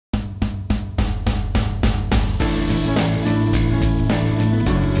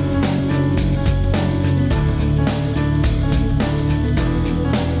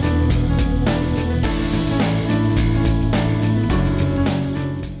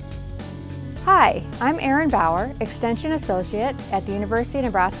Hi, I'm Erin Bauer, Extension Associate at the University of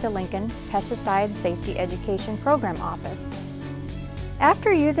Nebraska-Lincoln Pesticide Safety Education Program Office.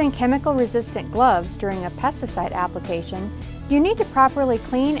 After using chemical-resistant gloves during a pesticide application, you need to properly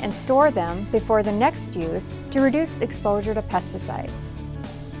clean and store them before the next use to reduce exposure to pesticides.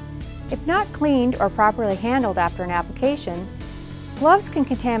 If not cleaned or properly handled after an application, gloves can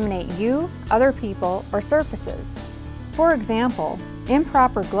contaminate you, other people, or surfaces. For example,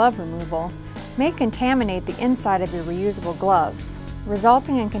 improper glove removal may contaminate the inside of your reusable gloves,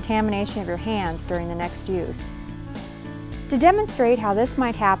 resulting in contamination of your hands during the next use. To demonstrate how this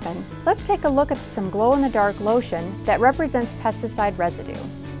might happen, let's take a look at some glow-in-the-dark lotion that represents pesticide residue.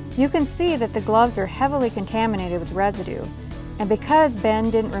 You can see that the gloves are heavily contaminated with residue, and because Ben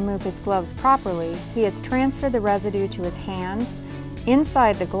didn't remove his gloves properly, he has transferred the residue to his hands,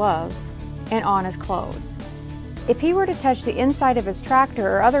 inside the gloves, and on his clothes. If he were to touch the inside of his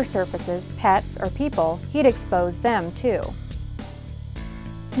tractor or other surfaces, pets, or people, he'd expose them too.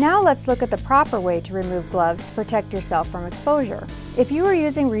 Now let's look at the proper way to remove gloves to protect yourself from exposure. If you are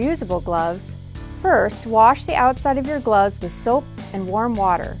using reusable gloves, first wash the outside of your gloves with soap and warm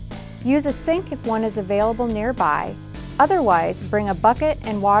water. Use a sink if one is available nearby. Otherwise, bring a bucket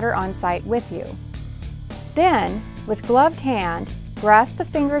and water on site with you. Then, with gloved hand, grasp the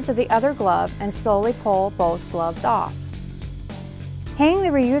fingers of the other glove and slowly pull both gloves off. Hang the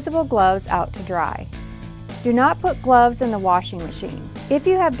reusable gloves out to dry. Do not put gloves in the washing machine. If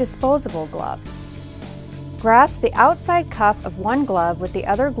you have disposable gloves, grasp the outside cuff of one glove with the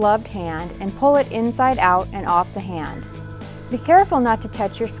other gloved hand and pull it inside out and off the hand. Be careful not to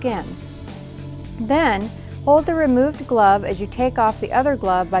touch your skin. Then, hold the removed glove as you take off the other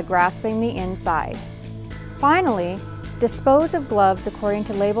glove by grasping the inside. Finally, dispose of gloves according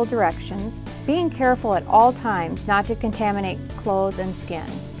to label directions, being careful at all times not to contaminate clothes and skin.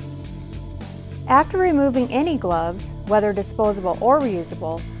 After removing any gloves, whether disposable or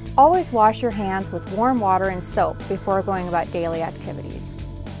reusable, always wash your hands with warm water and soap before going about daily activities.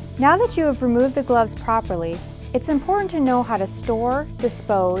 Now that you have removed the gloves properly, it's important to know how to store,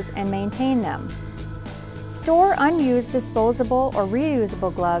 dispose, and maintain them. Store unused disposable or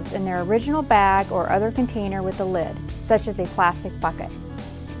reusable gloves in their original bag or other container with a lid, such as a plastic bucket.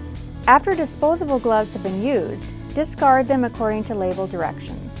 After disposable gloves have been used, discard them according to label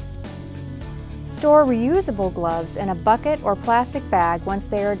directions. Store reusable gloves in a bucket or plastic bag once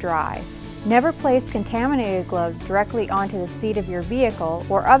they are dry. Never place contaminated gloves directly onto the seat of your vehicle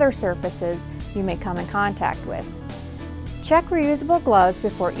or other surfaces you may come in contact with. Check reusable gloves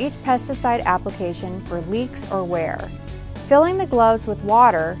before each pesticide application for leaks or wear. Filling the gloves with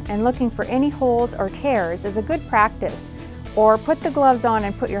water and looking for any holes or tears is a good practice, or put the gloves on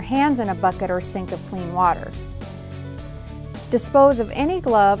and put your hands in a bucket or sink of clean water. Dispose of any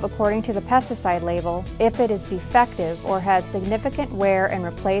glove according to the pesticide label if it is defective or has significant wear and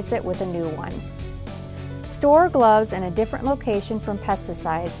replace it with a new one. Store gloves in a different location from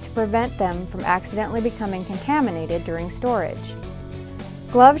pesticides to prevent them from accidentally becoming contaminated during storage.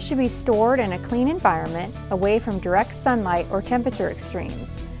 Gloves should be stored in a clean environment, away from direct sunlight or temperature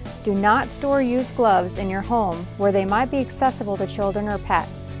extremes. Do not store used gloves in your home where they might be accessible to children or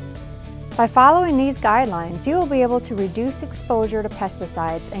pets. By following these guidelines, you will be able to reduce exposure to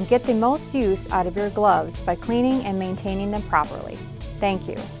pesticides and get the most use out of your gloves by cleaning and maintaining them properly. Thank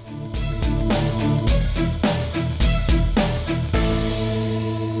you.